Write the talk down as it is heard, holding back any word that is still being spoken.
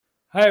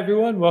Hi,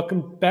 everyone.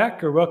 Welcome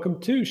back or welcome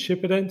to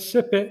Ship It and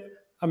Sip It.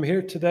 I'm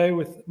here today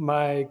with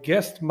my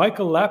guest,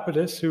 Michael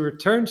Lapidus, who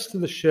returns to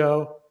the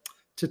show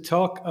to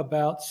talk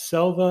about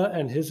Selva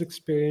and his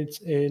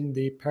experience in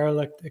the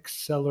Paralect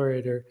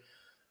Accelerator.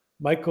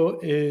 Michael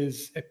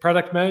is a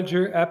product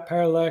manager at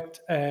Paralect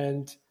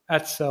and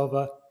at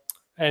Selva,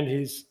 and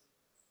he's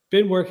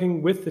been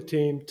working with the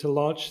team to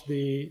launch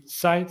the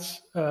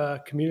science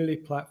community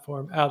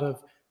platform out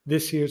of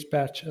this year's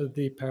batch of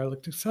the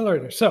Paralect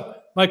Accelerator. So,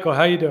 Michael,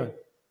 how you doing?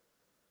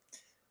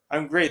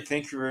 I'm great.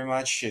 Thank you very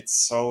much.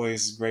 It's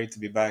always great to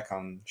be back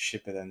on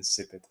Ship It and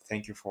Sip It.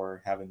 Thank you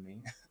for having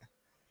me.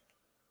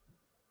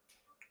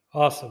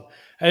 Awesome.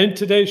 And in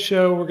today's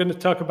show, we're going to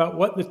talk about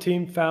what the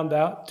team found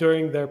out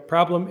during their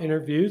problem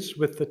interviews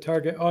with the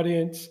target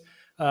audience,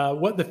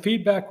 what the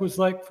feedback was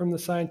like from the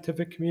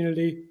scientific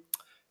community,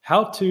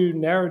 how to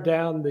narrow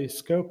down the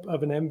scope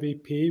of an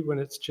MVP when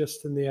it's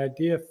just in the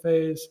idea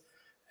phase,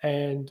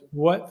 and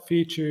what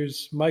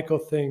features Michael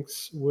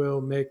thinks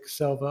will make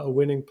Selva a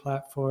winning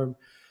platform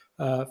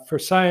for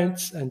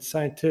science and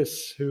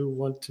scientists who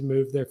want to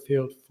move their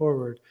field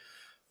forward.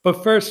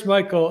 But first,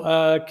 Michael,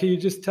 can you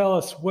just tell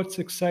us what's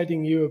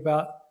exciting you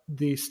about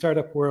the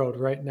startup world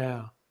right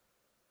now?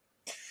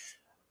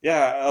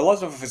 Yeah, a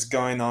lot of is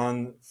going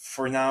on.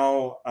 For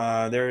now,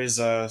 there is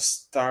a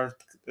uh,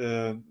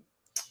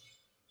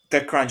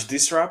 TechCrunch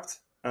Disrupt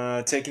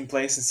taking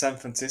place in San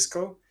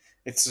Francisco.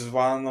 It's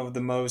one of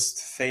the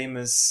most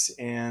famous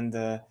and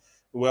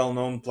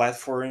well-known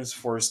platforms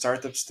for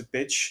startups to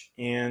pitch.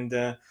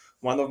 And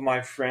one of my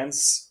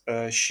friends,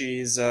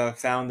 she's a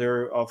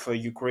founder of a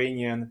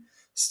Ukrainian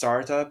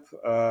startup.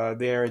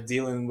 They are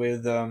dealing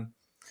with,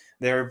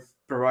 they're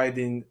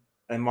providing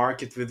a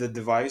market with a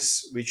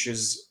device which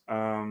is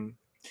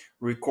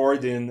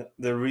recording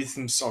the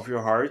rhythms of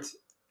your heart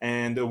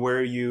and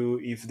where you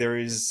if there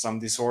is some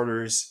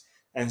disorders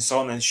and so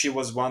on. And she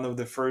was one of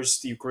the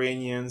first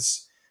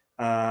Ukrainians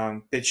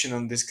pitching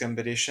on this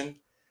competition.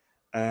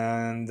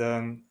 And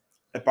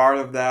a part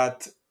of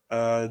that,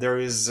 there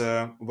is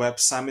a web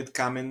summit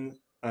coming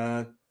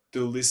to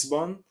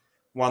Lisbon,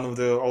 one of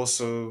the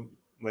also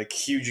like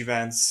huge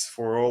events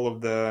for all of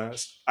the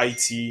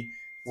IT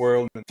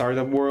world and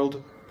startup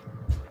world.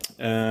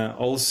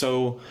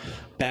 Also,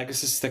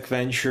 Pegasus Tech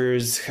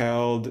Ventures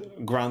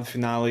held grand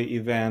finale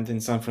event in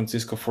San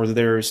Francisco for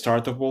their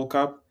Startup World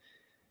Cup,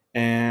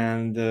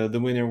 and the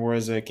winner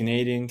was a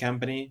Canadian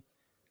company.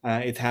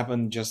 It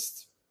happened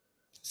just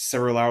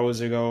several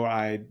hours ago.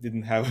 I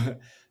didn't have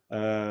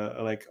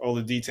like all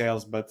the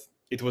details, but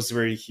it was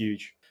very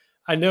huge.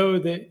 I know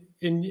that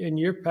in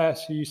your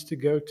past you used to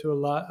go to a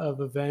lot of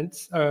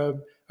events. Are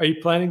you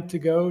planning to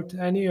go to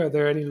any? Are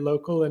there any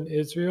local in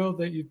Israel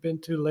that you've been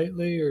to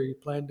lately, or you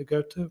plan to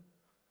go to?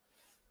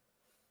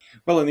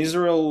 Well, in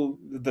Israel,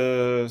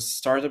 the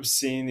startup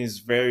scene is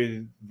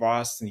very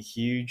vast and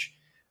huge.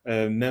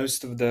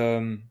 Most of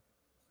the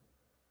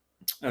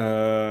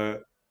uh,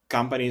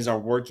 companies are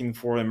working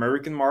for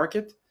American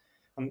market,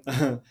 um,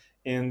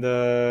 and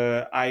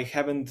I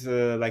haven't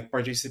like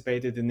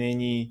participated in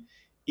any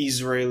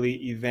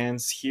Israeli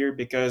events here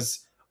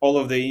because all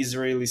of the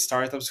Israeli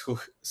startups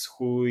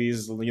who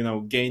is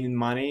gaining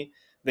money,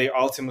 they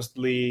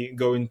ultimately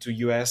go into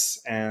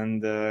US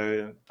and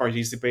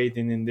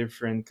participating in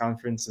different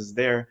conferences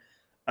there.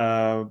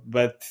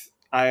 But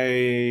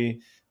I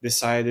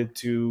decided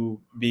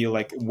to be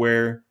like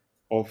aware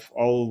of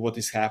all what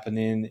is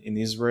happening in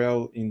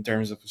Israel in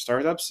terms of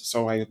startups.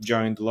 So I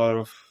joined a lot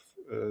of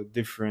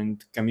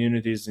different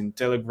communities in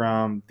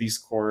Telegram,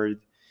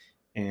 Discord,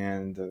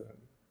 and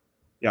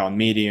yeah, on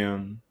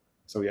Medium.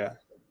 So yeah.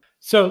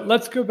 So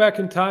let's go back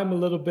in time a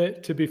little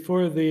bit to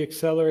before the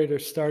accelerator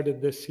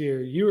started this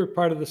year. You were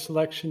part of the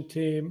selection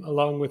team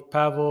along with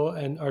Pavel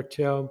and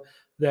Artyom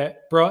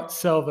that brought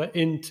Selva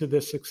into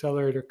this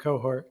accelerator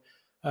cohort.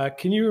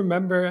 Can you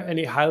remember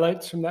any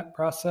highlights from that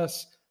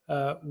process?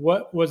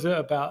 What was it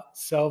about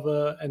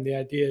Selva and the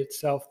idea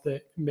itself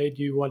that made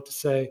you want to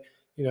say,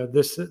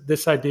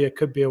 this idea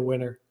could be a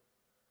winner?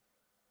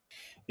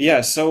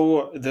 Yeah,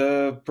 so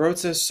the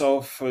process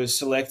of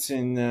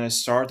selecting a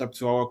startup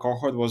to our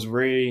cohort was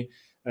very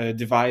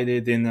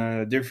divided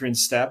in different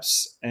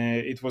steps.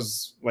 It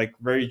was like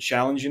very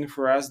challenging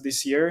for us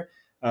this year.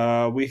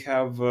 We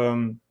have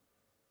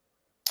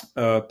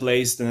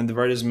placed an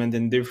advertisement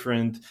in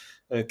different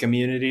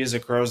communities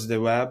across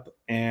the web,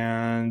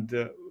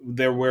 and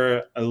there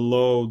were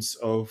loads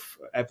of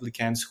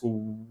applicants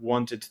who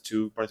wanted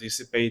to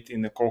participate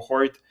in the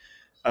cohort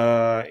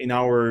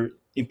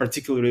in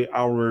particularly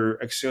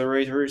our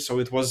accelerator. So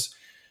it was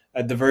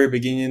at the very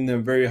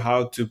beginning very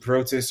hard to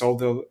process all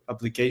the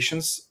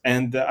applications,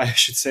 and I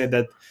should say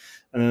that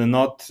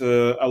not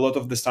a lot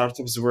of the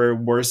startups were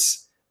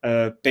worth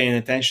paying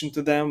attention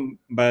to them,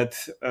 but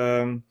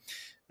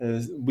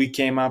we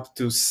came up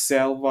to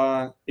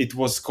Selva. It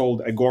was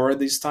called Agora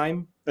this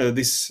time.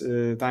 This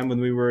time when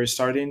we were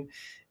starting,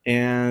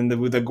 and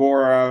with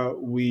Agora,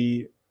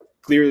 we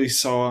clearly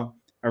saw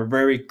a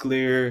very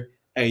clear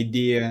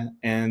idea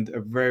and a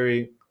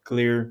very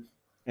clear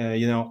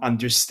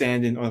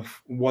understanding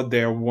of what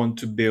they want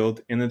to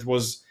build, and it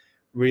was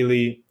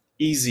really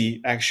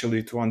easy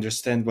actually to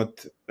understand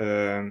what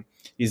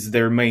is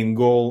their main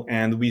goal.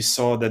 And we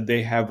saw that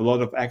they have a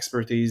lot of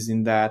expertise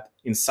in that,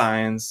 in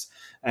science.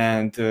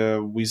 And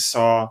we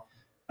saw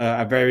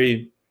a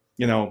very,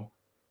 you know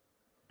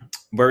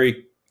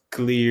very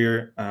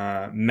clear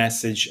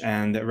message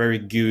and a very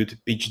good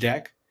pitch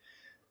deck.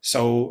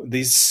 So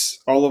this,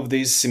 all of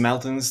these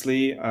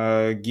simultaneously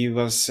give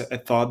us a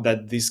thought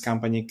that this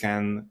company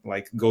can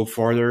like go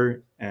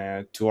further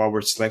to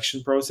our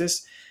selection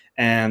process.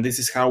 And this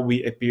is how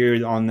we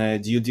appeared on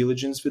due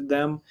diligence with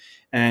them.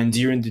 And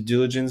during the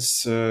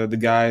diligence, the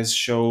guys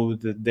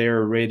showed that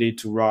they're ready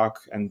to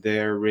rock, and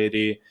they're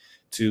ready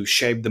to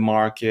shape the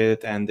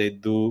market, and they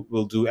do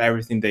will do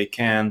everything they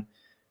can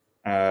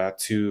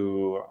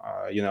to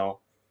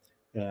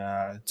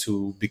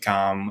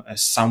become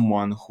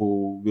someone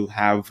who will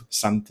have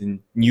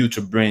something new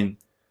to bring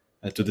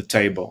to the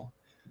table.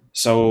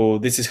 So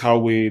this is how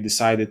we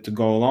decided to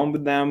go along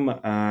with them.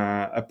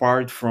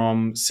 Apart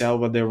from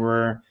Selva, there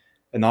were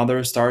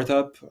another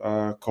startup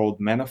called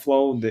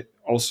Manaflow. That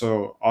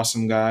also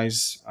awesome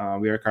guys.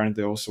 We are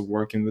currently also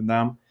working with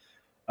them.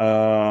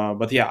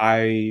 But yeah,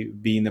 I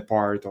being a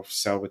part of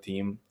Selva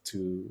team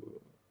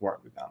to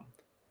work with them.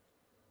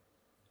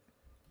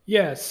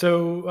 Yeah,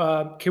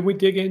 so can we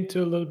dig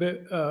into a little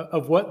bit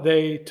of what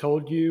they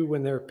told you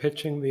when they were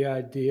pitching the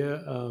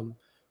idea?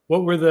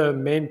 What were the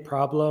main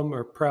problem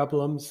or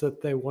problems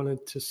that they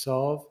wanted to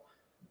solve?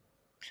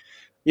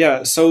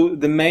 Yeah, so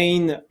the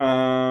main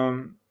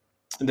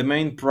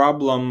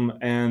problem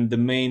and the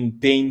main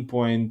pain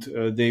point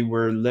they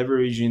were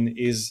leveraging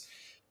is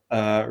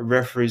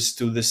refers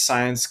to the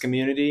science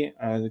community,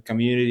 the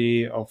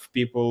community of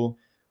people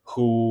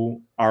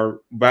who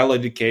are well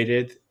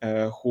educated,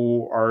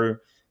 who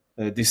are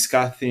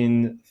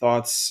discussing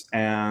thoughts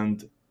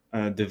and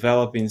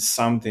developing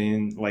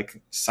something like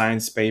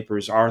science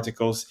papers,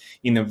 articles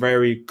in a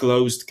very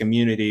closed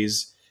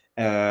communities,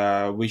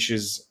 which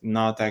is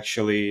not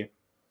actually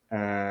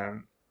uh,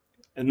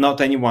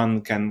 not anyone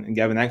can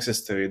get an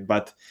access to it.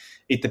 But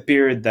it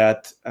appeared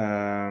that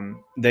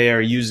they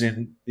are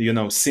using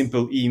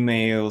simple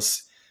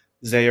emails.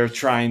 They are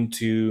trying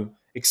to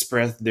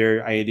express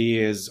their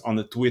ideas on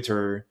the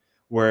Twitter,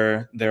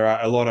 where there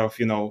are a lot of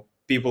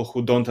people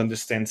who don't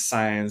understand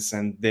science,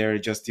 and they're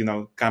just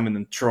coming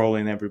and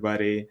trolling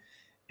everybody.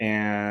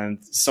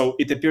 And so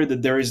it appeared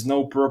that there is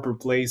no proper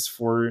place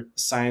for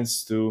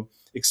science people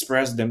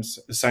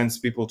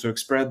to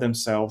express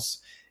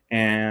themselves,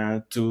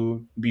 and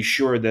to be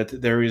sure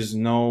that there is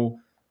no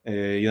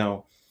you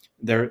know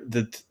there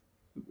that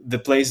the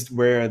place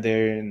where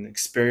they're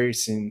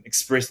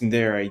expressing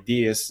their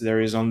ideas,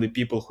 there is only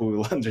people who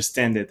will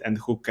understand it and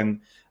who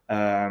can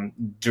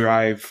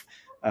drive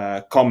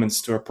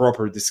comments to a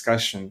proper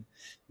discussion.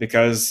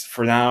 Because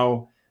for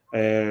now,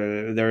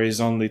 there is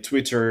only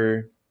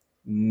Twitter,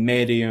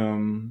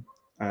 Medium,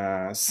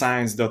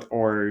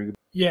 science.org.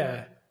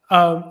 Yeah,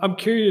 I'm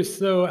curious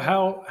though,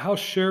 how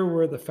sure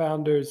were the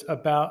founders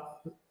about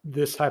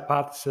this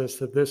hypothesis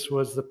that this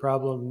was the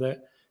problem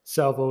that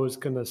Selva was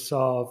going to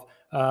solve?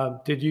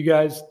 Did you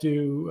guys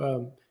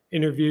do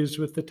interviews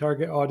with the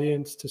target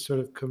audience to sort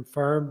of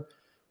confirm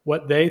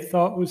what they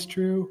thought was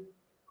true?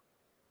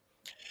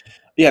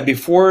 Yeah,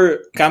 before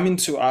coming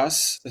to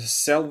us,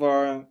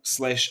 Selva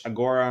slash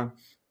Agora,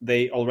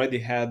 they already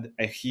had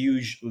a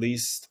huge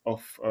list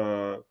of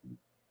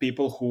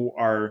people who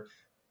are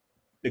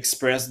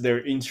expressed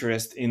their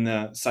interest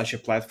in such a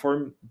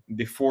platform.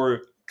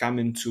 Before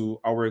coming to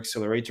our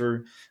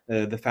accelerator,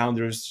 the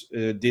founders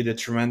did a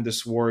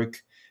tremendous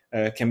work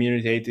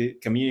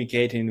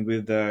communicating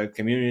with the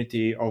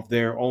community of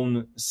their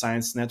own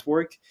science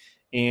network.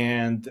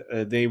 And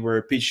they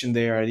were pitching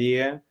their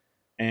idea,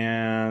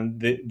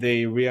 and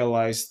they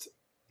realized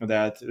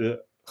that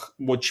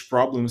which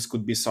problems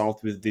could be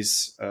solved with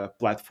this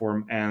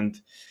platform.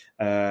 And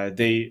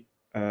they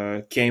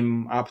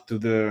came up to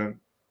the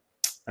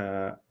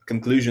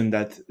conclusion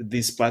that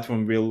this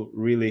platform will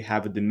really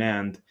have a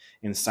demand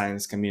in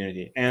science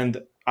community.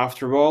 And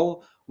after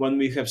all, when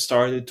we have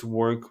started to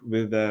work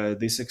with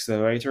this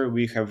accelerator,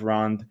 we have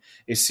run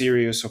a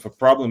series of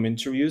problem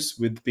interviews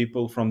with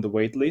people from the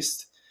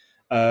waitlist,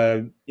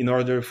 in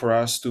order for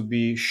us to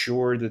be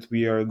sure that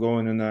we are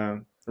going in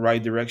a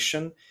right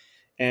direction.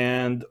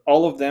 And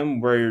all of them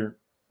were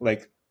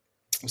like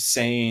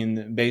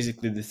saying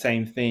basically the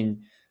same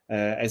thing.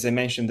 As I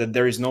mentioned, that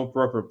there is no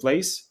proper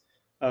place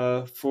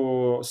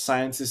for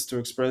scientists to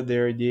express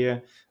their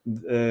idea.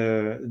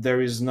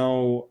 There is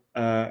no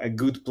a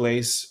good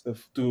place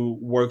to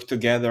work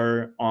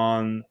together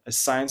on a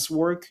science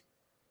work.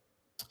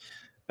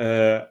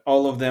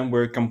 All of them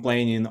were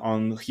complaining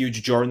on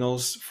huge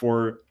journals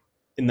for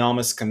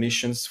enormous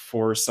commissions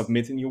for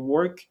submitting your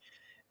work,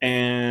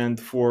 and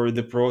for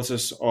the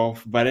process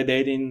of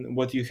validating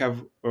what you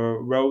have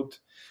wrote.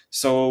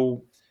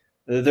 So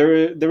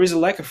there is a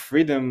lack of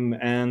freedom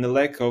and a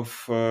lack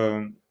of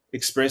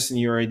expressing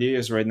your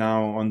ideas right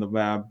now on the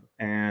web.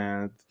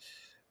 And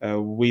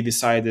we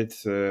decided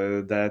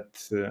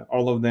that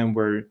all of them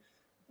were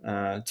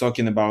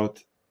talking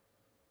about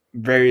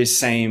very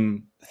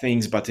same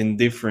things, but in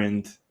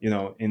different,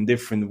 in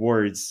different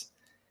words.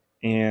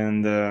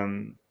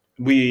 And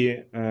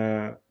we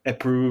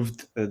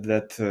approved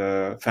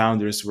that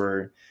founders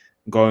were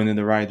going in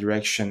the right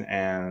direction,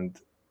 and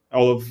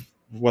all of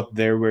what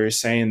they were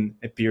saying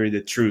appeared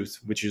the truth,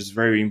 which is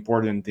very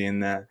important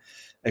in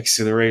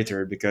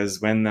accelerator,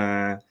 because when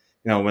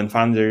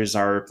founders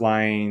are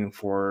applying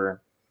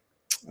for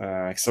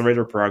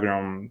accelerator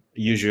program,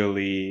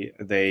 usually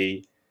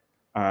they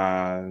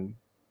uh,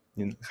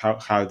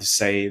 how to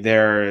say,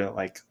 they're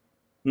like,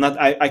 not,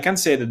 I can't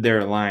say that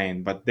they're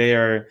lying, but they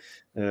are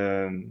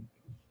um,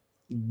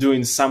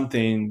 doing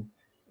something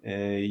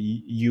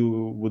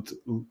you would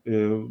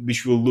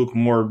which will look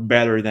more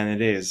better than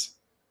it is.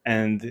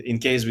 And in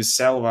case with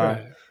Selva,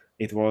 Right.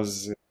 it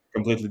was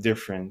completely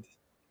different.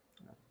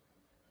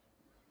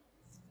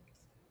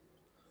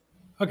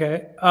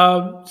 Okay.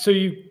 So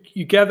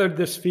you gathered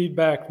this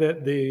feedback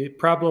that the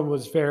problem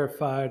was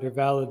verified or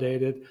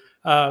validated.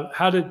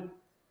 How did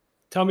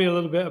Tell me a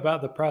little bit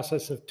about the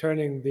process of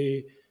turning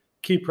the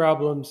key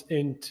problems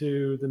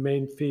into the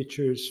main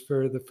features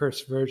for the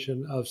first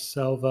version of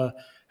Selva.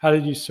 How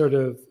did you sort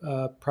of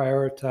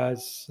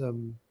prioritize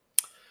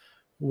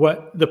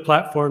what the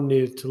platform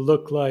needed to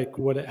look like,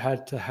 what it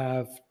had to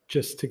have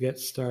just to get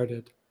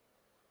started?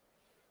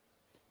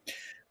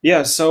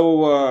 Yeah,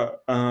 so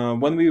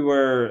when we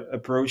were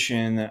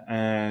approaching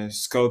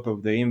scope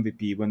of the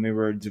MVP, when we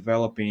were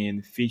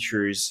developing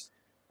features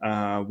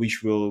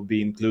which will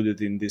be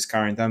included in this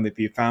current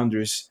MVP,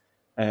 founders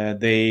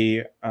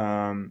they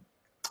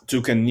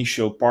took an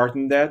initial part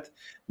in that.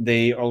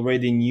 They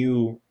already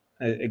knew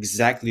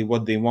exactly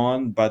what they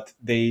want, but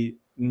they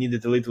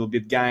needed a little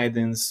bit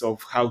guidance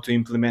of how to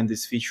implement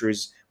these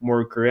features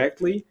more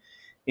correctly.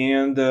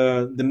 And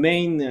the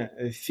main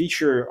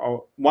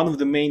one of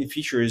the main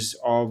features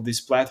of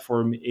this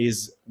platform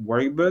is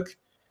Workbook.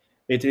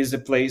 It is a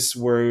place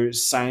where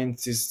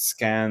scientists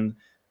can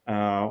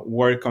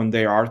work on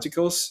their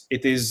articles.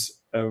 It is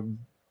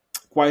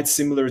quite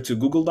similar to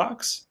Google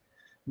Docs,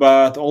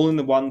 but all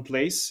in one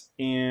place.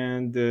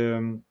 And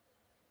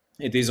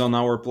it is on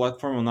our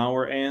platform, on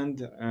our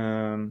end.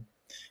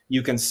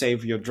 You can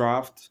save your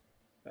draft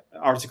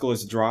article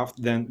as a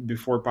draft, then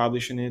before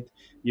publishing it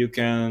you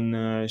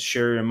can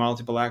share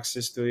multiple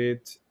access to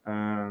it.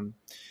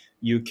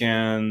 You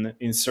can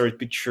insert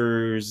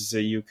pictures,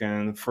 you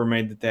can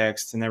format the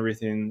text and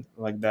everything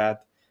like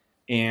that.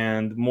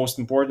 And most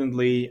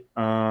importantly,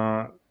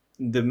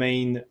 the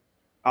main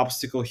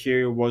obstacle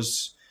here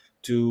was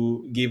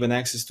to give an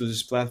access to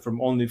this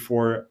platform only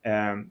for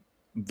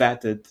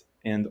vetted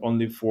and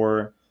only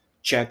for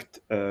checked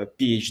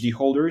PhD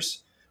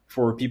holders,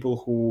 for people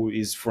who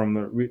is from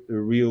a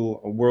real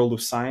world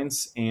of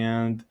science.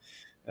 And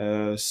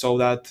so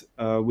that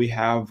we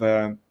have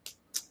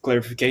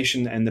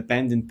clarification and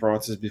dependent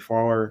process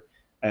before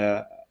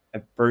uh, a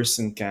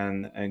person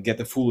can get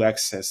a full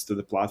access to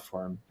the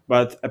platform.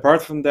 But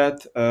apart from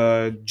that,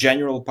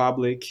 general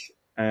public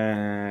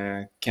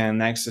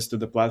can access to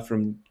the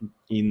platform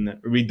in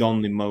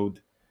read-only mode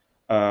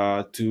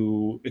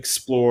to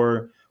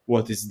explore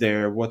what is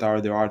there, what are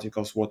the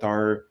articles, what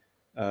are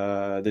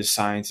the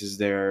sciences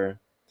there,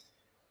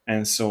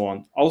 and so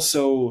on.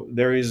 Also,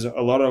 there is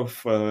a lot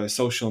of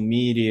social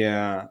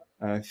media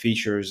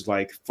features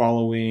like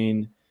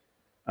following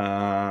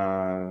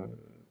uh,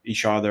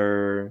 each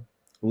other,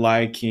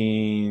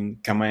 liking,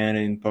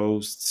 commenting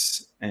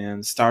posts,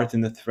 and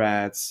starting the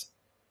threads.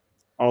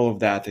 All of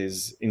that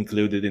is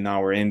included in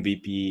our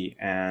MVP,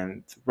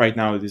 and right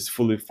now it is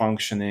fully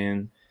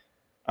functioning.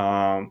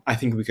 I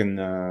think we can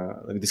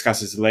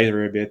discuss this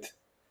later a bit,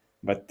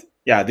 but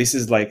yeah, this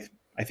is like,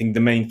 I think the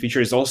main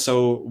feature is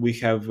also we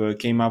have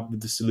came up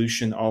with the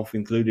solution of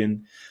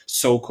including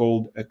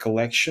so-called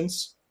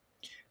collections.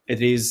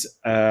 It is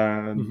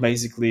Mm-hmm.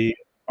 basically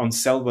on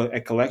Selva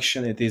a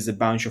collection. It is a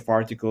bunch of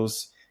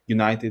articles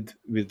united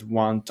with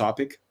one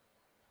topic.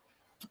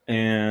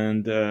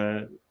 And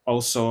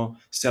also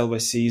Selva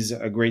sees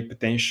a great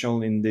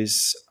potential in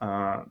this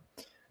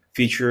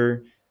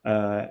feature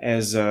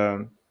as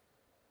a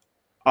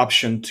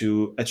option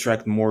to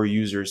attract more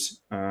users,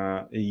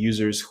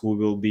 users who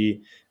will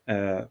be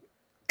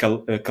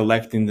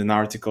collecting the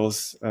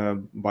articles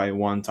by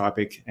one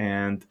topic.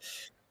 And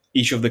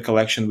each of the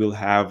collection will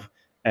have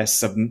a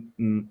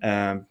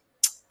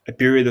a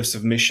period of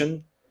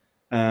submission.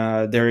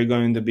 There are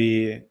going to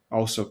be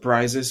also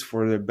prizes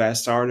for the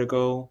best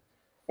article,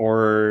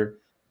 or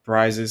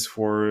prizes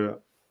for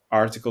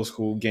articles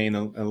who gain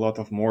a lot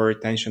of more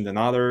attention than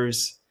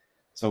others.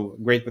 So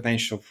great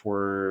potential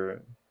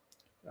for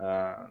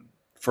uh,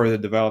 further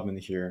development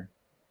here.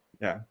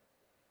 Yeah.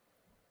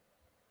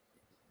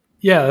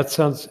 Yeah, that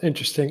sounds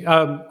interesting.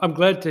 I'm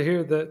glad to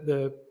hear that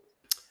the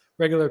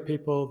regular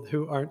people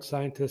who aren't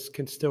scientists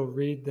can still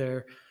read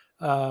there.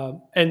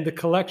 And the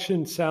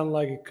collection sound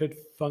like it could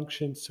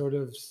function sort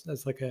of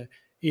as like a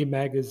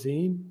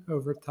e-magazine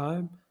over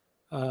time.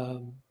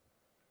 Um,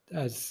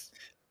 as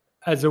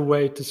as a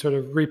way to sort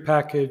of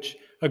repackage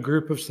a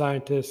group of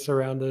scientists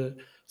around a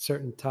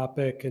certain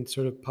topic and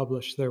sort of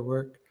publish their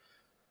work.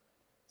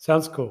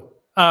 Sounds cool.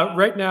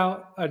 Right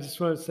now, I just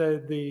want to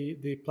say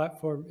the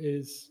platform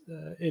is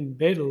in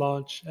beta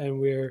launch, and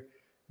we're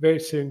very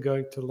soon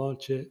going to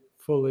launch it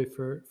fully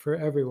for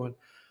everyone.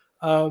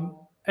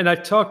 And I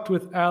talked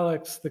with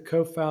Alex, the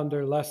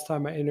co-founder, last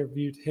time I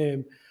interviewed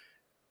him,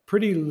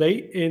 pretty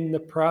late in the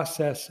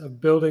process of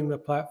building the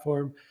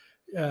platform.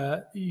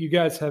 You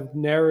guys have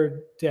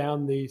narrowed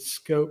down the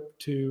scope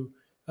to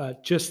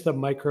just the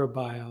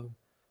microbiome,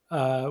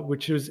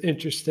 which was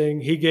interesting.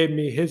 He gave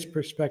me his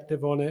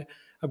perspective on it.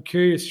 I'm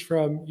curious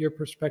from your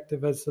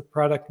perspective as the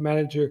product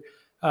manager,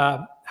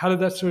 how did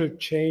that sort of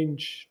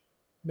change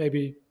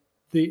maybe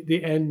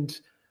the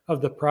end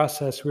of the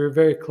process? We were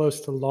very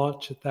close to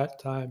launch at that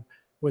time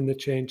when the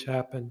change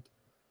happened.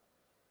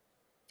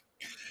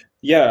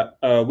 Yeah,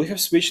 we have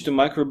switched to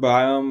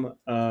microbiome,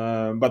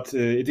 but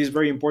it is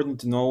very important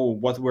to know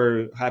what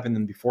were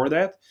happening before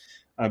that.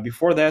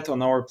 Before that,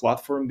 on our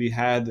platform, we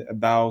had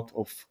about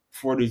of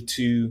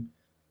 42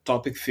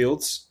 topic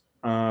fields,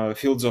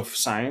 fields of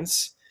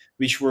science,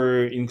 which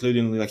were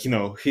including like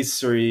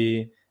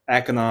history,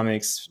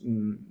 economics,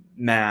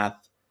 math,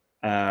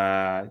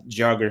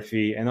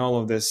 geography, and all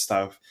of this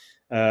stuff.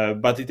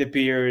 But it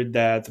appeared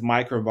that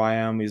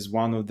microbiome is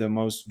one of the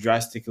most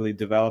drastically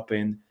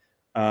developing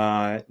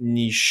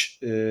niche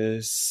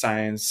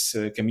science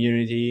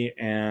community,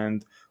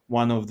 and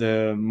one of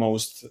the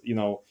most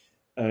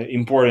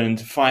important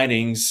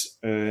findings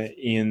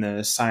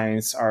in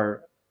science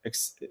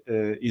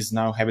is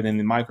now happening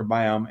in the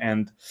microbiome,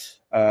 and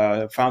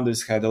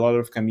founders had a lot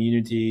of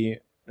community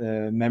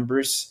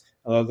members.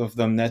 A lot of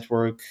them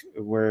network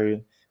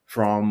were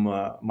from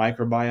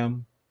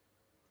microbiome,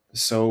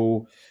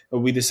 so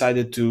we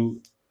decided to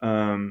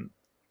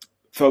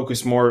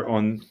focus more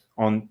on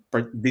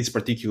this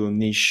particular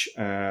niche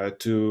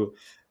to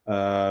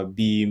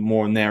be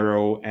more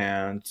narrow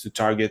and to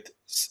target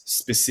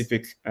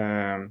specific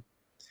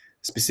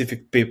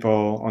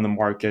people on the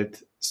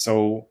market.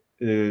 So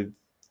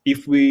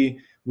if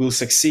we will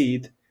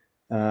succeed,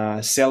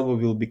 Selva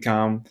will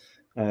become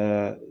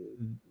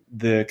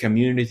the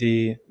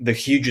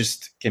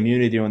hugest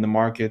community on the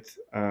market,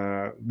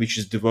 which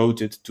is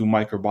devoted to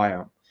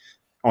microbiome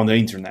on the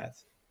internet.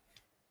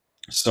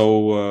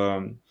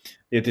 So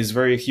it is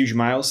very huge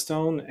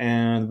milestone,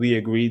 and we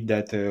agreed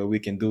that we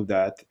can do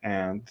that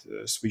and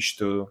switch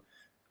to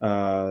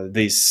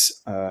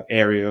this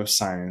area of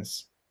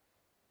science.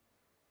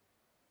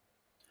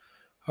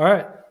 All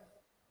right.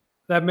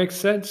 That makes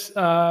sense.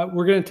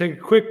 We're going to take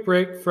a quick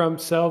break from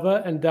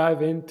Selva and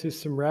dive into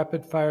some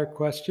rapid fire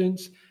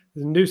questions.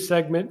 The new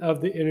segment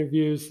of the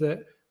interviews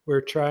that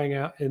we're trying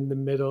out in the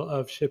middle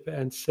of Ship It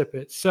and Sip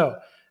It. So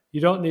you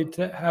don't need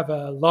to have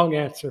a long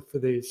answer for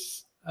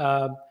these.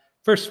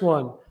 First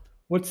one,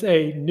 what's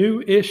a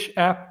new ish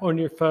app on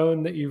your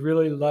phone that you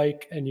really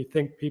like and you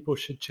think people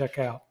should check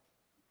out?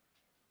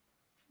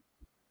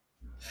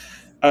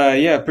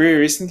 Yeah, pretty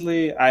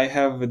recently I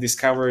have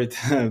discovered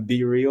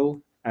Be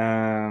Real.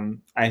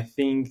 I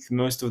think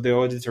most of the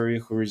auditory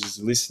who is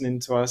listening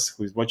to us,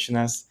 who is watching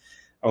us,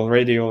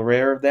 already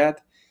aware of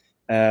that.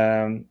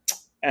 Um,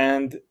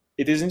 and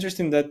it is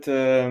interesting that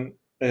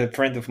a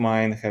friend of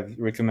mine have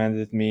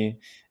recommended me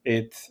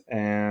it,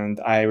 and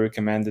I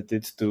recommended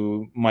it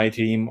to my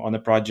team on a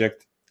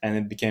project, and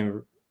it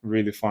became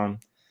really fun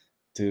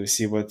to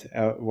see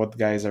what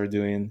guys are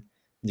doing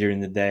during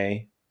the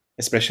day,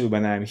 especially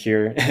when I'm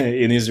here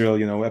in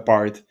Israel,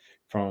 apart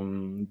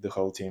from the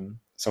whole team.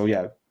 So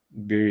yeah,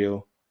 Be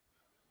Real.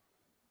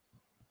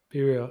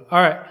 Be real. All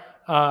right.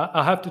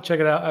 I'll have to check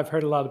it out. I've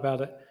heard a lot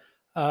about it.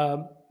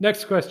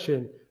 Next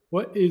question.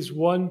 What is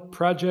one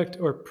project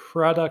or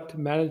product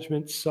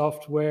management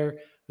software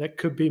that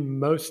could be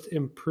most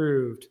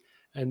improved?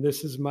 And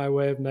this is my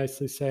way of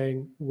nicely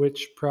saying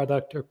which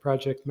product or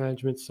project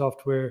management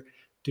software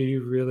do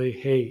you really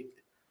hate?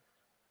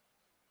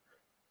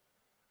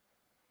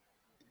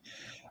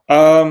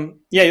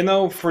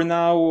 Yeah, for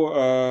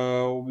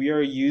now, we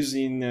are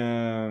using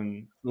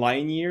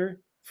Linear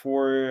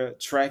for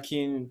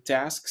tracking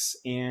tasks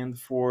and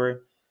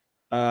for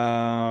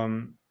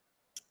um,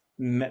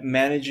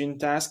 managing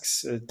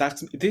tasks.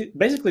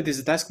 Basically, it is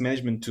a task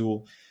management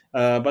tool,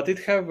 but it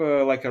have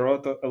like a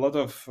lot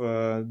of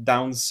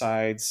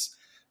downsides.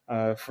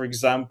 For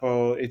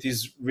example, it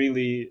is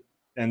really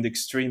and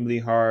extremely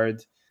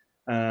hard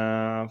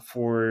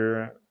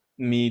for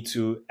me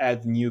to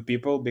add new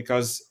people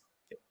because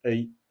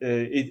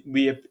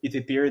it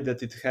appeared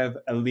that it have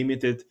a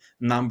limited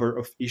number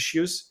of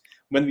issues.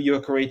 When you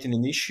are creating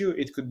an issue,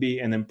 it could be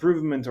an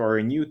improvement or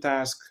a new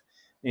task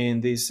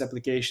in this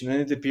application,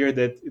 and it appeared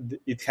that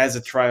it has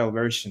a trial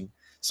version.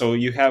 So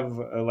you have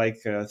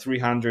like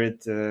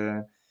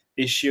 300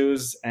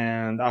 issues,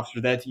 and after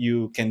that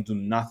you can do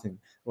nothing.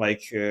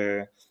 Like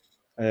there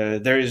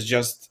is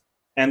just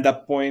end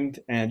up point,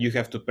 and you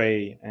have to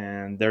pay,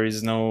 and there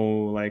is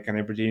no like an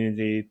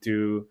opportunity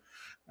to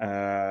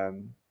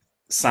um,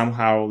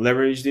 somehow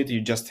leverage it.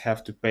 You just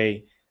have to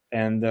pay,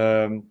 and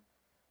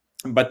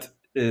but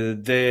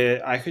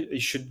I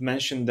should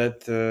mention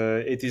that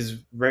it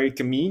is very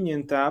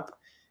convenient app,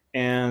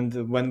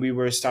 and when we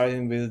were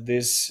starting with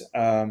this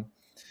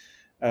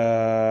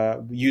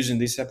using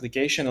this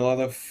application, a lot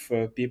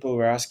of people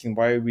were asking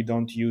why we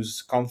don't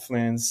use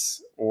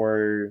Confluence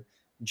or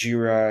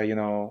Jira,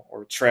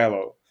 or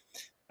Trello.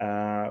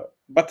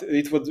 But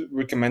it was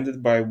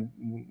recommended by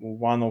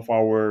one of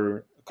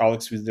our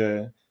colleagues with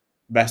the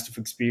best of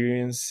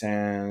experience,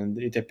 and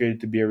it appeared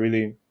to be a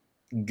really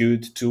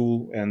good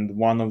tool and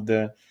one of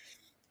the.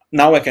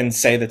 Now I can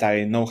say that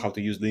I know how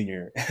to use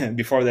Linear.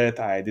 Before that,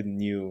 I didn't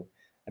knew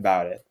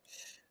about it.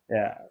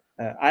 Yeah,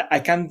 I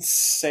can't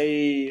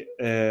say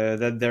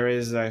that there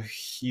is a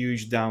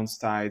huge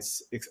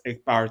downsides a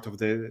part of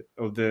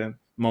the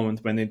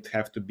moment when it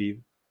have to be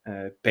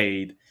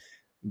paid,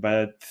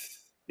 but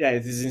yeah,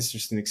 it is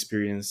interesting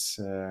experience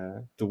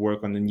to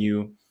work on a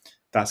new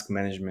task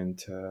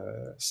management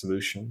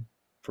solution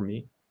for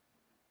me.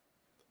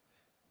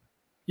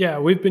 Yeah,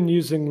 we've been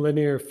using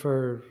Linear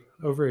for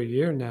over a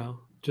year now,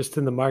 just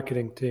in the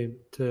marketing team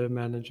to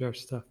manage our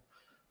stuff.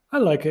 I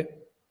like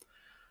it.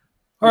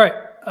 All right.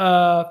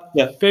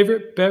 Yeah,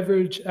 Favorite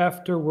beverage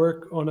after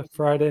work on a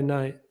Friday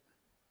night?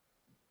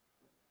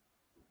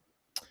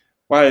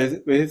 well,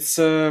 it's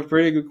a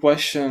pretty good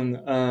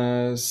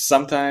question.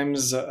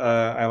 Sometimes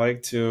I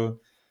like to,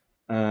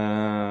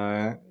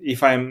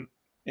 if I'm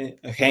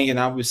hanging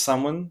out with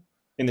someone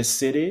in a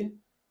city.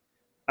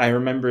 I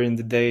remember in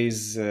the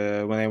days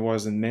when I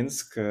was in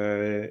Minsk,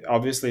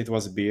 obviously it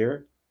was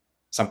beer,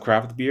 some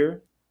craft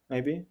beer,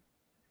 maybe.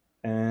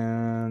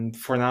 And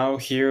for now,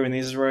 here in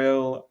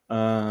Israel,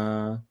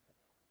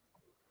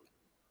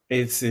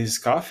 it's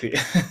coffee,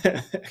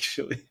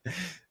 actually.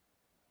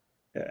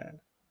 Yeah.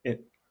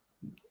 It,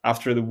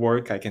 After the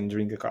work, I can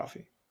drink a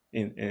coffee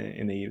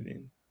in the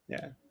evening.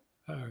 Yeah.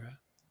 All right.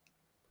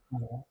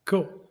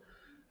 Cool.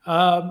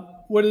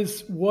 What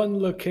is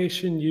one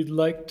location you'd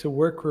like to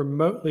work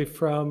remotely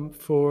from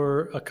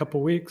for a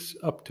couple weeks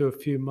up to a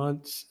few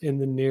months in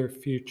the near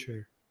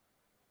future?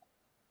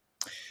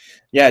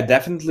 Yeah,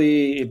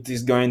 definitely it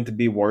is going to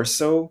be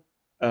Warsaw.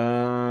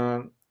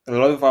 Uh, a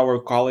lot of our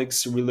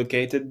colleagues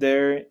relocated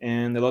there,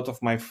 and a lot of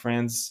my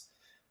friends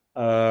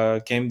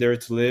came there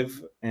to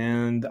live.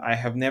 And I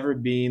have never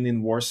been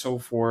in Warsaw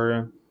for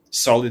a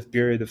solid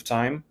period of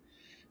time.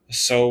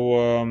 So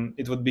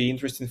it would be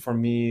interesting for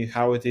me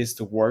how it is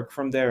to work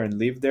from there and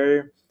live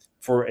there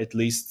for at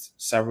least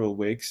several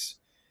weeks.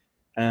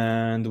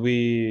 And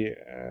we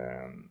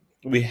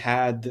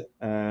had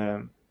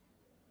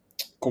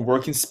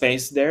co-working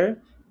space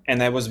there,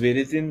 and I was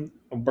visiting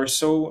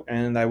Warsaw,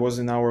 and I was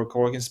in our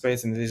co-working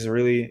space, and it is a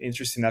really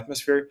interesting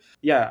atmosphere.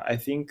 Yeah, I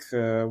think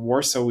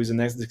Warsaw is the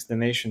next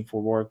destination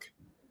for work.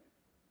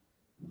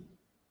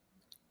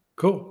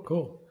 Cool,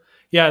 cool.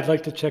 Yeah, I'd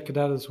like to check it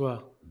out as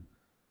well.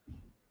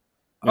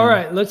 All Yeah.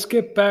 right, let's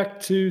get back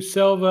to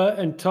Selva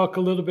and talk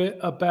a little bit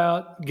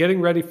about getting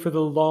ready for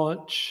the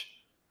launch.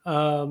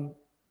 Um,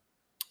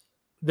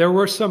 there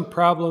were some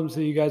problems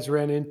that you guys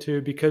ran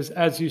into because,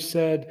 as you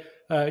said,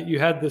 you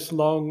had this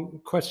long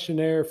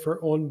questionnaire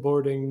for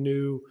onboarding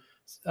new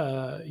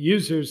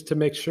users to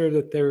make sure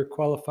that they were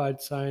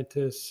qualified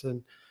scientists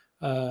and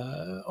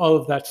all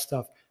of that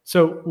stuff.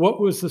 So, what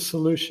was the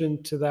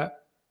solution to that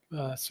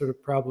sort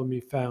of problem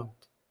you found?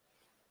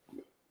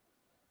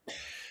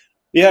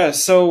 Yeah,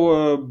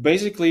 so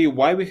basically,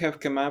 why we have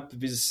come up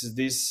with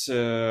this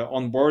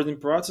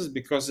onboarding process,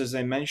 because as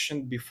I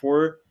mentioned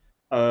before,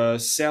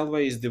 Selva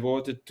is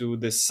devoted to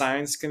the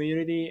science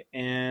community,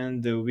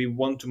 and we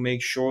want to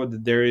make sure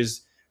that there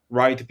is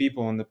right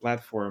people on the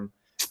platform.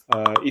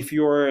 If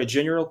you are a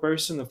general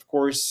person, of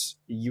course,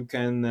 you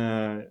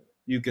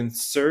can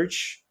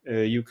search,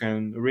 you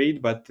can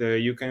read, but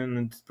you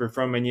can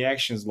perform any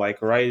actions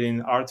like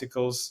writing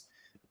articles,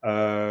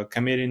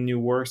 committing new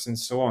works, and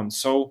so on.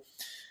 So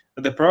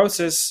the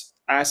process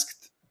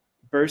asked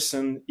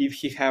person if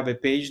he have a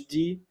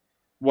PhD,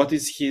 what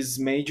is his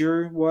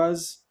major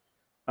was,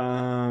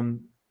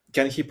 um,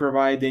 can he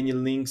provide any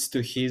links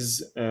to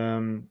his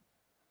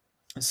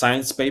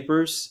science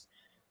papers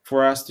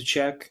for us to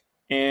check,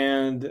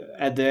 and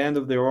at the end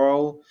of the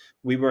all,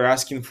 we were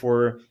asking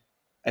for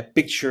a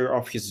picture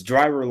of his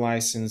driver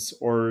license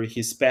or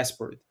his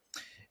passport.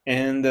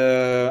 And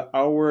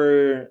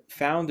our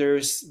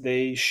founders,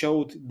 they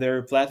showed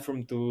their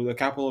platform to a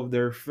couple of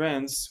their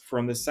friends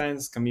from the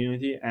science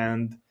community,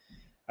 and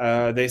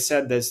they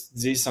said that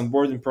this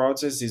onboarding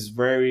process is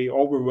very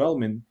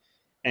overwhelming,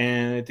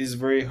 and it is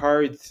very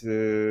hard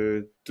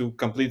to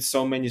complete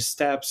so many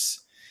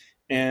steps.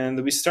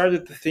 And we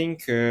started to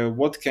think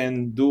what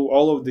can do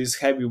all of this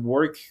heavy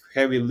work,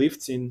 heavy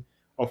lifting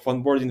of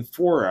onboarding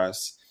for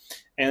us.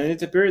 And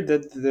it appeared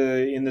that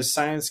in the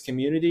science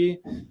community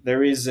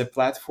there is a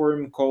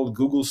platform called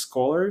Google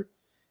Scholar.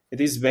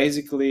 It is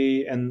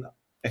basically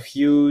a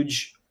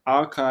huge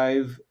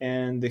archive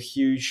and a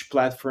huge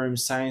platform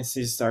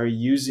scientists are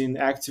using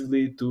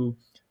actively to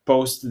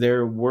post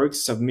their work,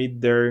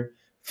 submit their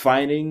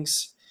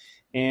findings.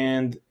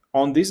 And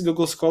On this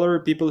Google Scholar,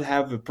 people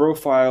have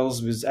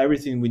profiles with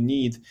everything we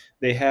need.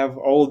 They have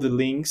all the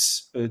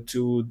links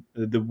to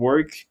the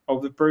work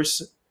of the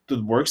person, to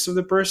the works of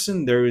the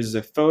person. There is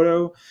a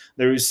photo,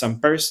 there is some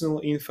personal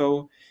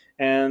info,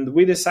 and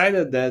we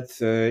decided that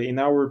in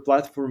our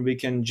platform we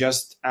can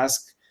just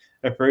ask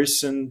a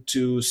person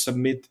to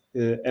submit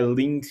a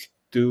link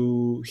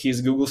to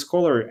his Google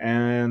Scholar,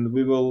 and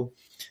we will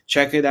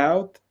check it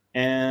out.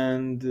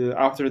 And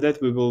after that,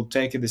 we will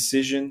take a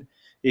decision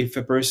if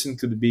a person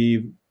could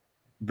be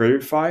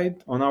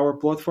verified on our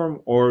platform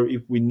or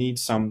if we need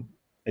some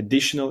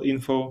additional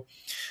info.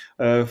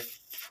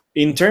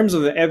 In terms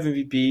of the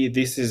MVP,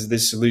 this is the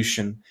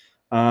solution.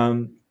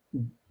 Um,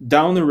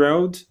 Down the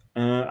road,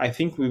 I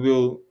think we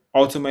will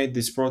automate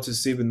this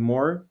process even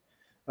more.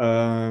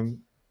 Um,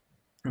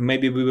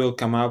 Maybe we will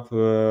come up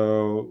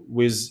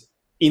with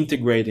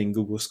integrating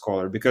Google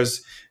Scholar,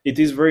 because it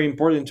is very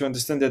important to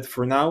understand that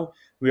for now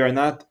we are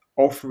not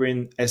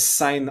offering a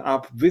sign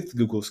up with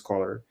Google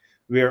Scholar.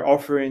 We are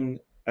offering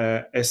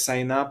a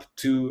sign up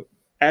to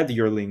add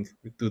your link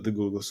to the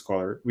Google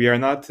Scholar. We are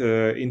not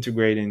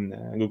integrating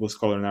Google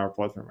Scholar in our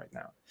platform right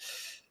now.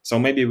 So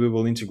maybe we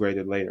will integrate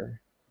it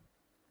later.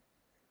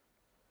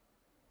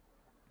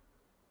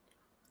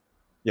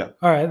 Yeah.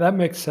 All right, that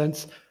makes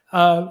sense.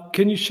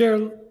 Can you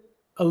share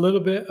a little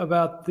bit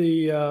about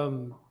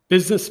the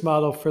business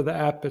model for the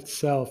app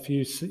itself?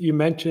 You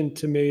mentioned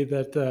to me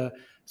that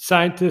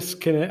scientists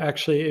can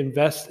actually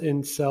invest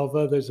in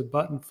Selva. There's a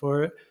button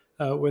for it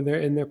when they're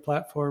in their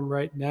platform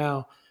right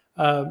now.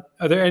 Are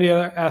there any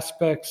other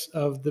aspects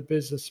of the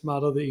business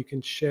model that you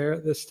can share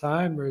at this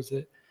time, or is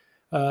it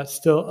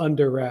still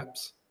under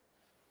wraps?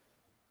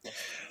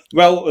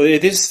 Well,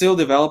 it is still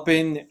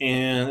developing,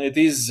 and it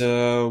is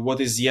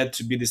what is yet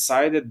to be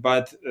decided.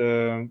 But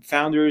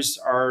founders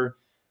are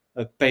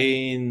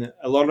paying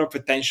a lot of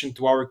attention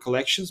to our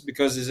collections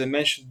because, as I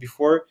mentioned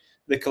before,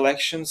 the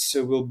collections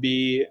will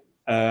be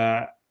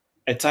uh,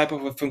 a type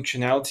of a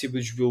functionality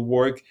which will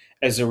work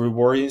as a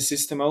rewarding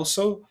system.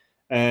 Also,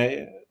 uh,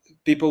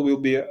 people will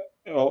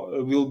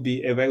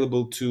be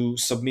available to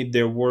submit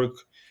their work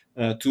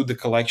to the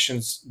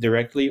collections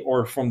directly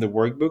or from the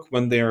workbook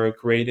when they are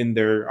creating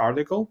their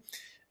article,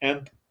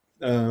 and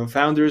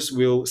founders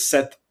will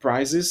set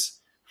prizes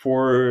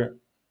for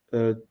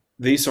uh,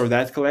 this or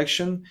that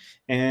collection,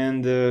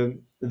 and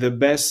the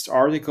best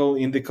article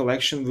in the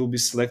collection will be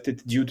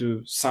selected due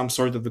to some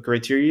sort of the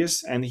criteria,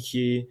 and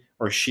he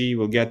or she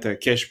will get a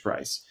cash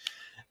prize.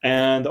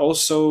 And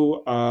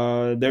also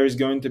there is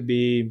going to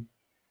be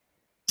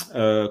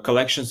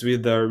collections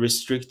with a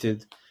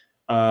restricted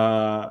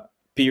uh,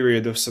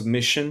 period of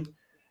submission,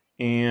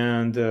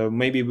 and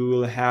maybe we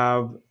will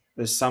have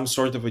some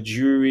sort of a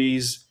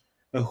juries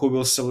who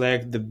will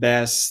select the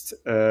best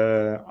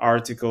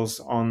articles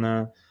on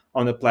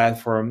the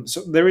platform.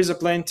 So there is a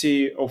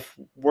plenty of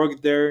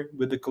work there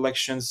with the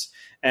collections,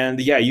 and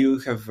yeah, you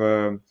have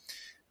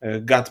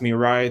got me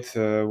right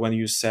when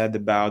you said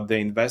about the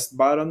invest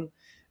button.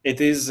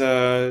 It is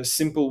a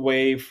simple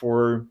way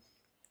for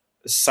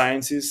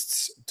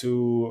scientists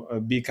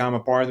to become a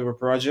part of a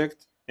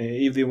project.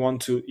 If they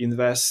want to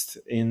invest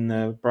in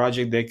a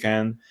project, they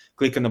can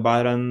click on a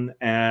button,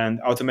 and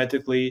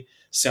automatically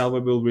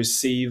Selva will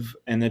receive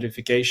a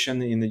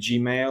notification in the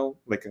Gmail,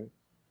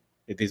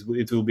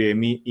 it will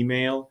be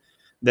email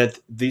that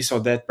this or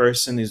that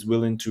person is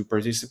willing to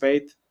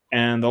participate,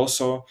 and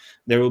also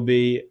there will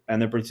be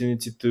an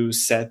opportunity to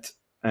set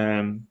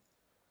an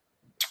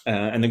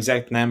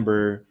exact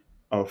number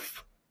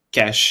of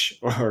cash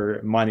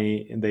or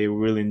money they're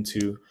willing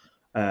to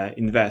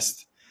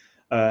invest.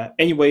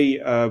 Anyway,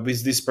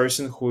 with this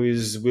person who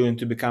is willing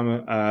to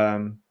become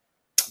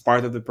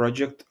part of the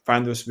project,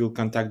 founders will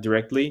contact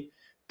directly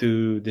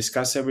to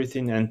discuss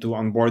everything and to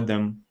onboard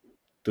them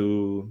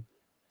to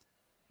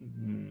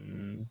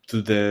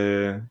to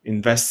the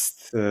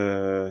invest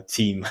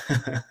team,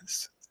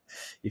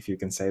 if you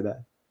can say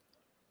that.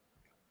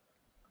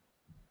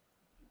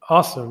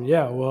 Awesome.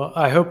 Yeah. Well,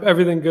 I hope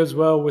everything goes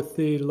well with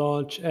the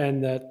launch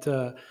and that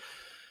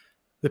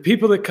the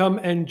people that come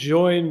and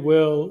join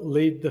will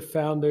lead the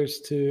founders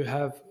to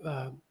have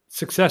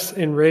success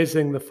in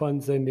raising the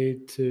funds they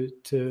need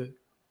to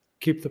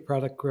keep the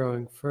product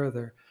growing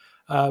further.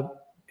 Uh,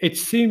 it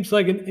seems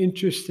like an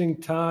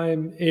interesting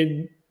time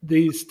in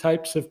these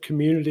types of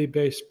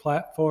community-based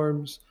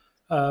platforms.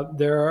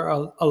 There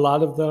are a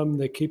lot of them.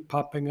 They keep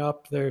popping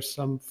up. There's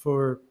some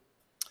for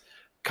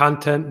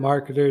content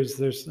marketers.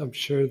 I'm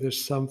sure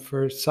there's some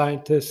for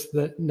scientists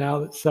that now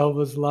that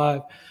Selva's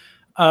live.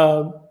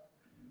 Um,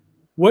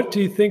 what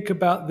do you think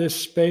about this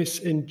space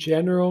in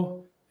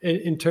general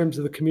in terms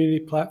of the community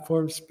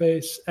platform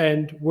space?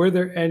 And were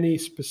there any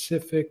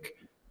specific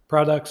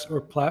products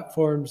or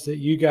platforms that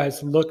you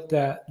guys looked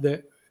at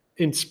that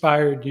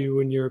inspired you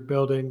when you were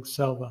building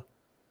Selva?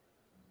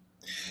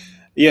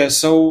 Yeah,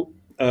 so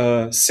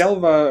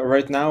Selva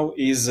right now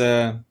is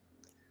a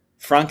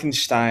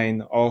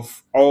Frankenstein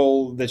of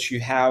all that you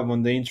have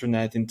on the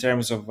internet in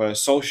terms of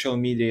social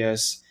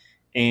medias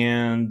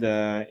and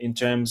in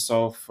terms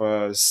of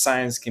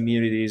science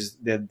communities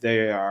that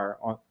they are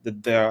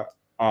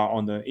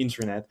on the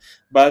internet,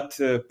 but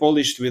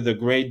polished with a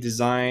great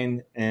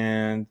design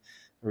and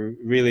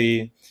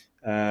really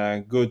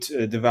good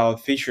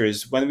developed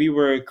features. When we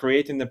were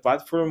creating the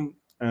platform,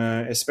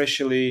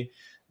 especially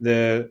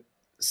the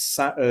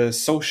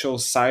social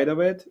side of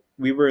it,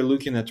 we were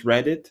looking at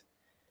Reddit,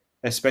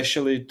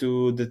 especially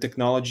to the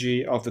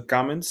technology of the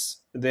comments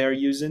they are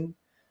using.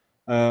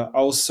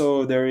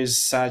 Also, there is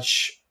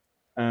such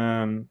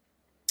um,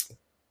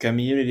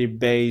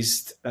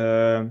 community-based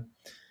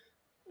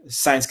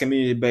science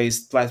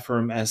community-based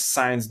platform as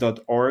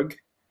science.org.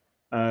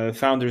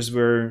 Founders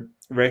were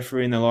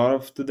referring a lot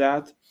of to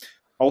that.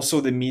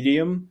 Also, the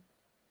Medium.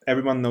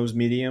 Everyone knows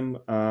Medium.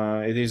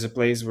 It is a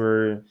place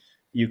where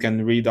you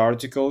can read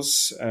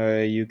articles.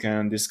 You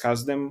can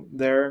discuss them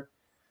there.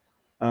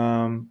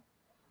 Um,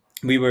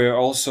 we were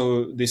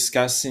also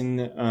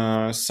discussing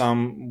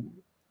some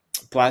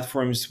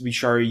platforms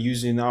which are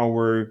using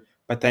our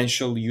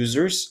potential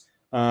users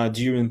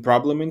during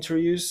problem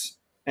interviews,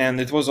 and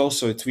it was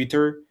also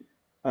Twitter.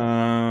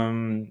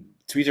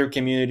 Twitter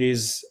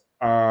communities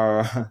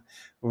are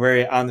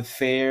very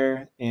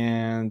unfair,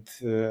 and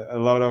a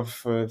lot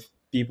of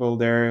people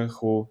there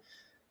who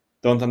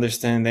don't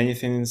understand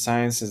anything in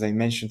science, as I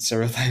mentioned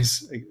several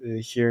times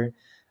here.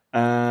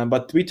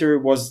 But Twitter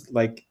was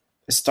like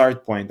a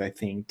start point, I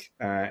think.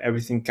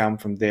 Everything come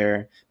from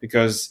there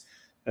because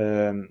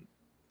um,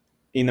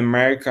 in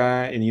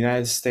America, in the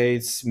United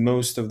States,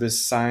 most of the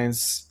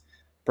science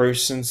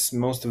persons,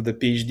 most of the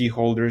PhD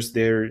holders,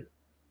 they're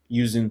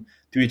using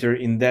Twitter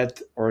in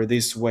that or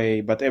this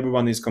way, but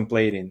everyone is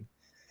complaining.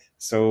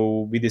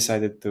 So we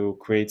decided to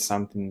create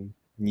something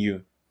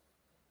new.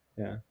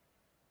 Yeah.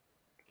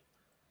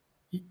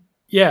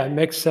 Yeah, it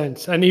makes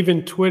sense. And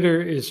even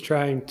Twitter is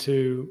trying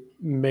to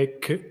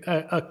make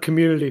a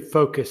community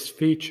focused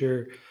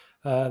feature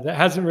that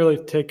hasn't really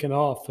taken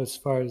off as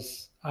far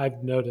as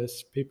I've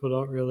noticed. People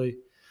don't really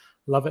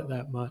love it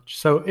that much.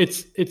 So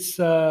it's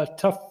a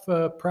tough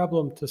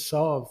problem to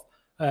solve,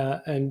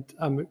 and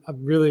I'm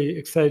really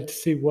excited to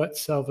see what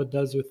Selva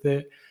does with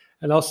it,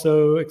 and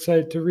also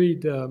excited to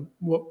read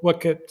what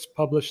gets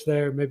published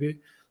there. Maybe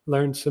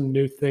learn some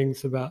new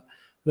things about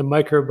the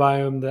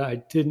microbiome that I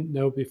didn't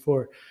know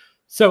before.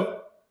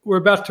 So we're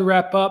about to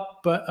wrap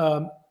up, but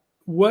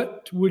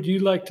what would you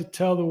like to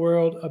tell the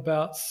world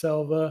about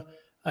Selva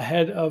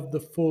ahead of the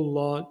full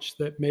launch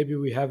that maybe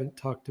we haven't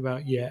talked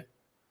about yet?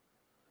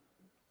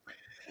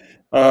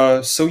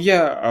 So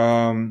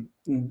yeah,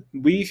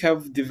 we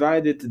have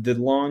divided the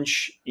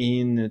launch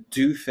in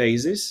two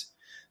phases.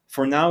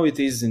 For now, it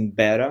is in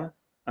beta.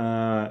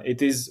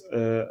 It is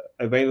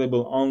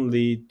available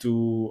only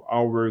to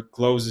our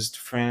closest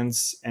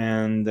friends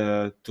and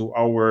to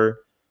our,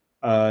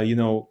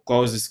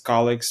 closest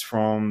colleagues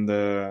from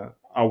the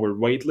our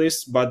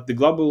waitlist. But the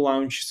global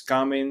launch is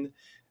coming,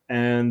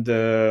 and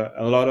a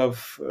lot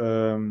of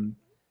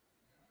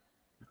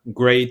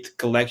great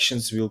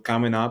collections will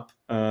coming up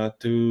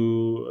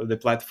to the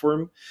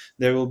platform.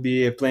 There will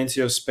be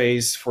plenty of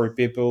space for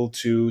people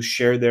to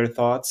share their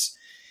thoughts,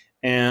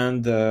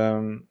 and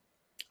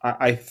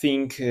I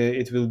think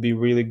it will be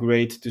really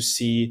great to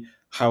see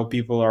how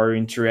people are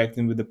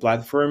interacting with the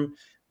platform.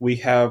 We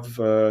have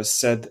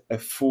set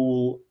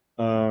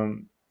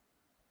um,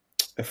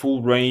 a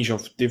full range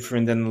of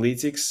different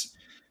analytics.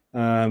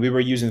 We were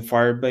using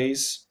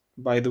Firebase,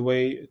 by the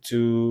way,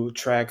 to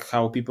track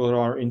how people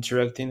are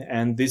interacting.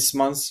 And this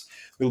month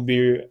will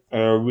be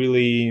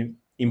really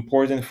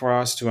important for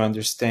us to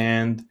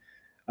understand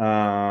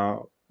uh,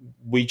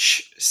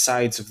 which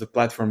sides of the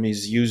platform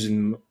is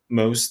using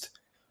most.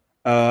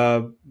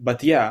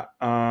 But yeah,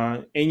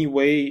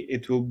 anyway,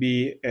 it will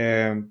be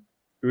a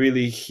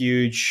really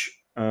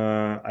huge,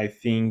 I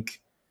think,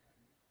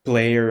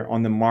 player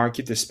on the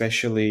market,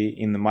 especially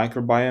in the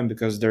microbiome,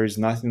 because there is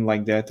nothing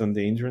like that on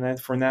the internet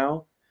for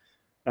now.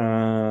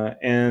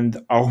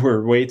 And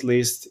our wait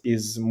list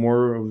is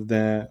more of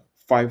the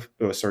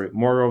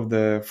more of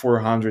the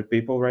 400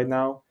 people right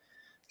now.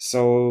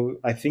 So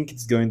I think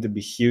it's going to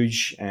be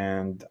huge,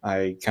 and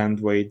I can't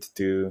wait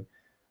to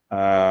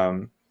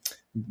um,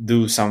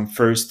 do some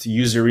first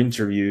user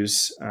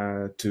interviews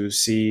to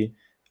see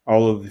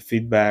all of the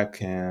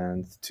feedback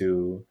and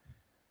to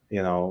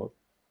you know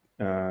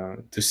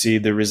to see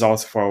the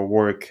results of our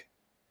work.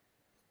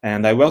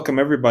 And I welcome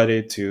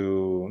everybody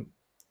to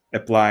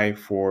apply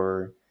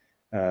for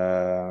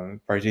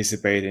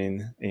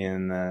participating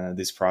in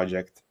this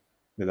project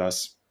with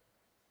us.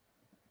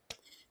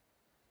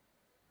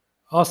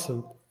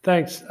 Awesome.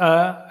 Thanks.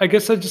 I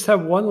guess I just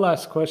have one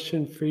last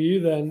question for you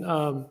then.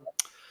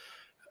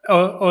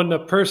 On a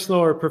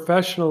personal or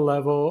professional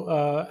level,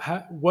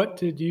 what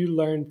did you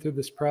learn through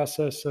this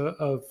process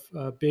of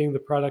being the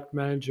product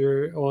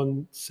manager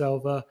on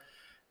Selva,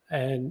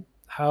 and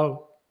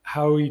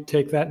how you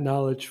take that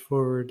knowledge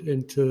forward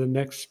into the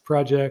next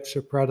projects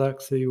or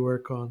products that you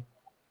work on?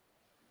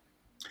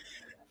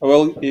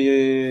 Well,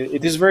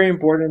 it is very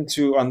important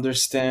to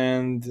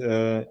understand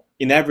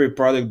in every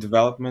product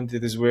development.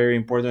 It is very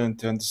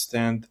important to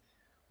understand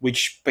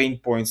which pain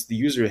points the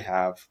user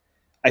have.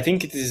 I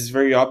think it is a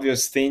very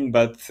obvious thing,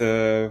 but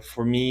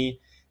for me,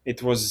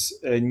 it was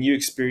a new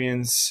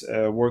experience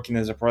working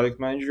as a product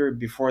manager.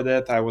 Before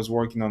that, I was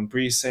working on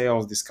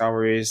pre-sales,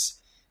 discoveries,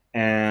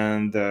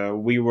 and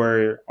we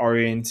were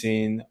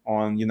orienting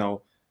on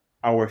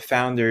our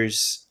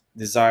founders'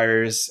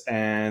 desires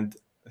and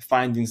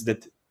findings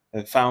that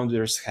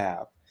founders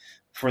have.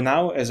 For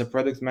now, as a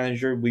product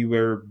manager, we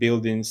were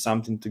building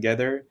something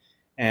together,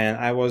 and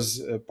I was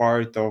a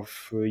part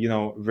of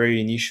very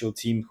initial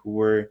team who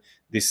were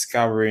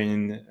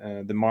discovering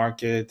the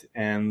market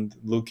and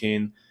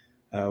looking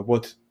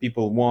what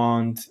people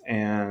want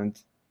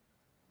and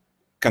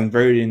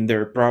converting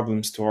their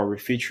problems to our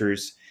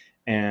features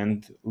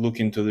and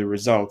looking to the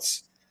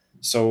results.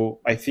 So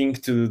I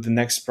think to the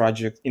next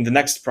project in the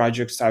next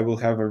projects I will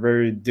have a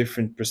very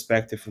different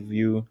perspective of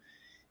view.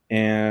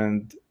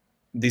 And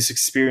this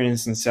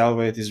experience in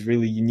Selva, it is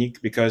really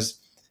unique because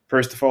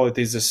first of all, it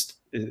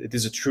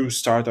is a true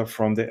startup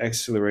from the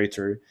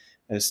accelerator,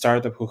 a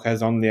startup who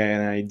has only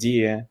an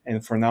idea,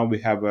 and for now we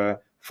have a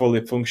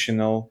fully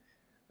functional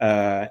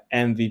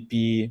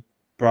MVP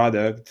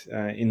product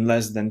in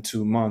less than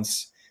 2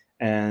 months.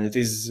 And it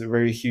is a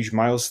very huge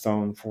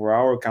milestone for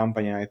our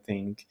company, I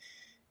think.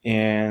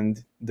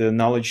 And the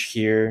knowledge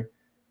here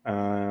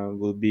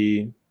will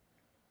be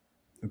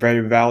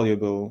very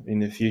valuable in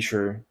the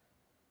future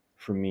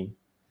for me.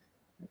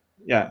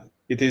 Yeah,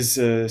 it is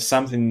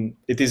something.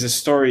 It is a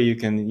story you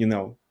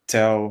can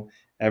tell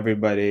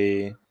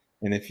everybody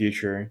in the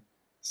future.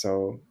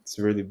 So it's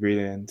really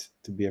brilliant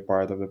to be a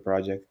part of the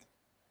project.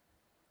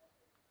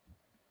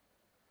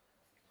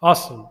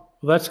 Awesome.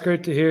 Well, that's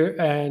great to hear.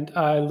 And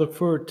I look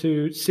forward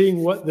to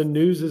seeing what the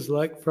news is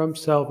like from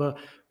Selva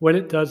when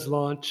it does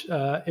launch,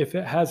 if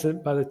it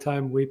hasn't by the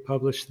time we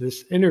publish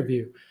this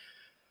interview.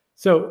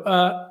 So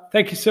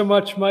thank you so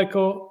much,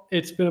 Michael.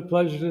 It's been a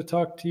pleasure to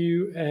talk to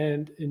you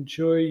and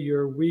enjoy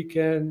your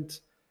weekend.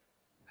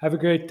 Have a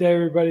great day,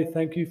 everybody.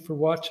 Thank you for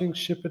watching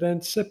Ship It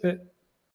and Sip It.